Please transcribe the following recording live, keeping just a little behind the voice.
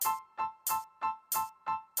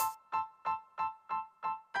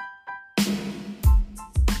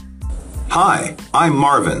Hi, I'm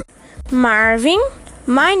Marvin. Marvin?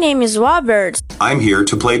 My name is Robert. I'm here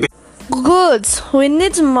to play. Good. We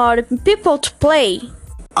need more people to play.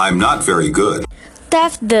 I'm not very good.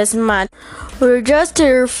 That doesn't matter. We're just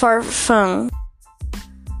here for fun.